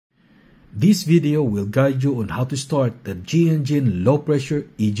This video will guide you on how to start the J-engine low pressure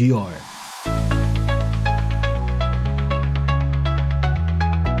EGR.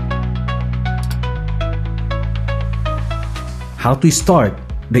 How to start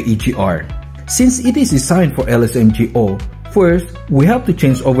the EGR. Since it is designed for LSMGO, first, we have to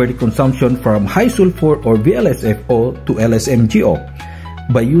change over the consumption from high sulfur or VLSFO to LSMGO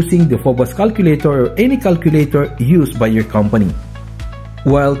by using the Phobos calculator or any calculator used by your company.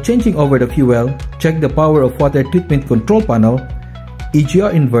 While changing over the fuel, check the power of water treatment control panel,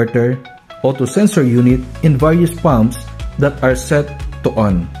 EGR inverter, auto sensor unit, and various pumps that are set to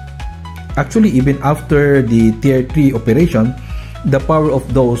on. Actually, even after the tier 3 operation, the power of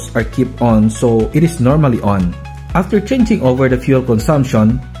those are kept on, so it is normally on. After changing over the fuel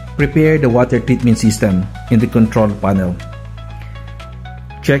consumption, prepare the water treatment system in the control panel.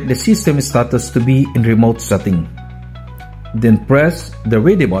 Check the system status to be in remote setting. Then press the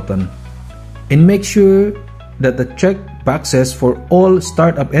ready button and make sure that the check boxes for all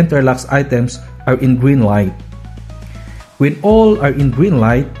startup interlocks items are in green light. When all are in green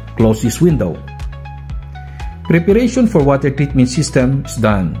light, close this window. Preparation for water treatment system is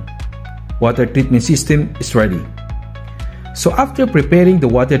done. Water treatment system is ready. So after preparing the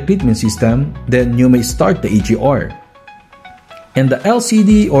water treatment system, then you may start the EGR. In the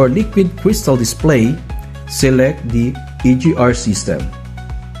LCD or liquid crystal display, select the EGR system.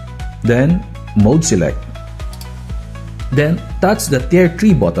 Then mode select. Then touch the tier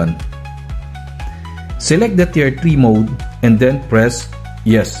 3 button. Select the tier 3 mode and then press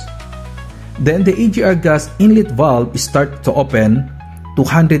yes. Then the EGR gas inlet valve starts to open to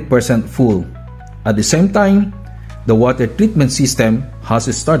 100% full. At the same time, the water treatment system has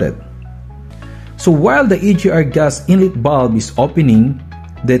started. So while the EGR gas inlet valve is opening,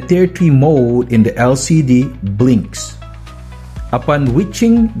 the tier 3 mode in the LCD blinks. Upon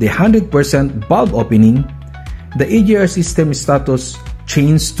reaching the 100% valve opening, the EGR system status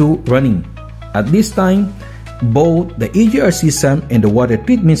changes to running. At this time, both the EGR system and the water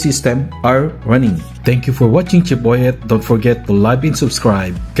treatment system are running. Thank you for watching Boyet. Don't forget to like and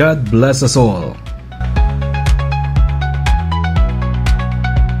subscribe. God bless us all.